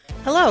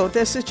Hello,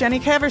 this is Jenny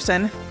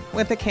Caverson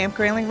with the Camp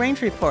Grayling Range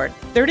Report.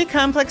 30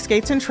 complex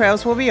gates and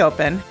trails will be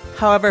open.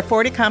 However,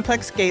 40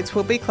 complex gates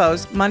will be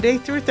closed Monday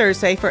through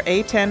Thursday for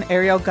A-10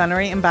 aerial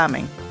gunnery and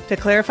bombing. To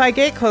clarify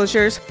gate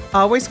closures,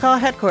 always call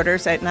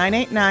headquarters at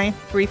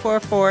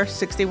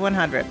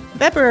 989-344-6100.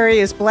 February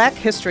is Black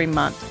History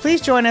Month.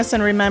 Please join us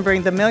in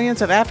remembering the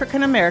millions of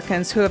African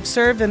Americans who have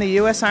served in the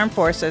U.S. Armed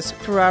Forces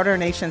throughout our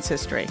nation's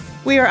history.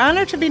 We are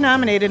honored to be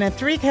nominated in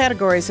 3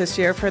 categories this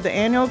year for the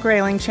annual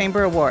Grayling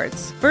Chamber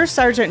Awards. First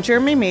Sergeant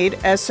Jeremy Meade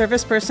as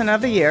Service Person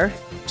of the Year,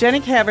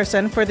 Jenny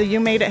Caverson for the You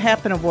Made It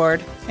Happen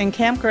Award, and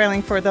Camp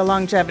Grayling for the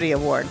Longevity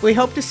Award. We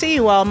hope to see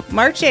you all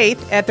March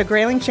 8th at the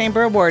Grayling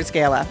Chamber Awards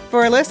Gala.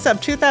 For a list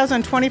of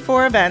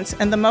 2024 events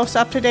and the most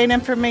up-to-date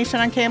information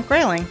on Camp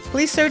Grayling,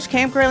 please search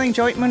Camp Grayling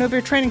Joint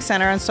Maneuver Training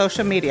Center on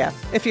social media.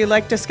 If you'd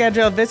like to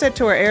schedule a visit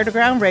to our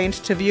air-to-ground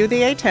range to view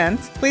the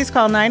A-10s, please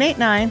call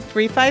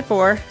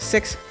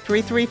 989-354-6335.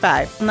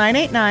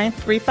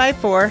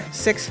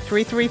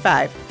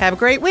 989-354-6335. Have a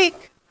great week!